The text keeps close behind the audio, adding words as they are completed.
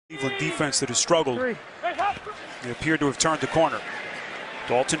Cleveland defense that has struggled. They appear to have turned the corner.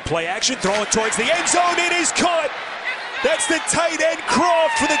 Dalton play action, throwing towards the end zone. It is caught. That's the tight end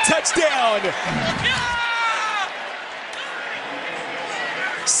Croft for the touchdown.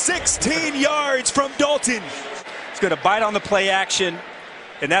 16 yards from Dalton. He's going to bite on the play action,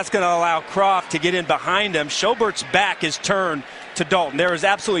 and that's going to allow Croft to get in behind him. Schobert's back is turned to Dalton. There is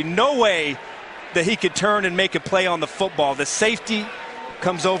absolutely no way that he could turn and make a play on the football. The safety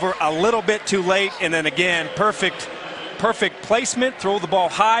comes over a little bit too late, and then again, perfect placement. Throw the ball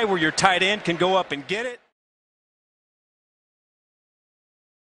high where your tight end can go up and get it.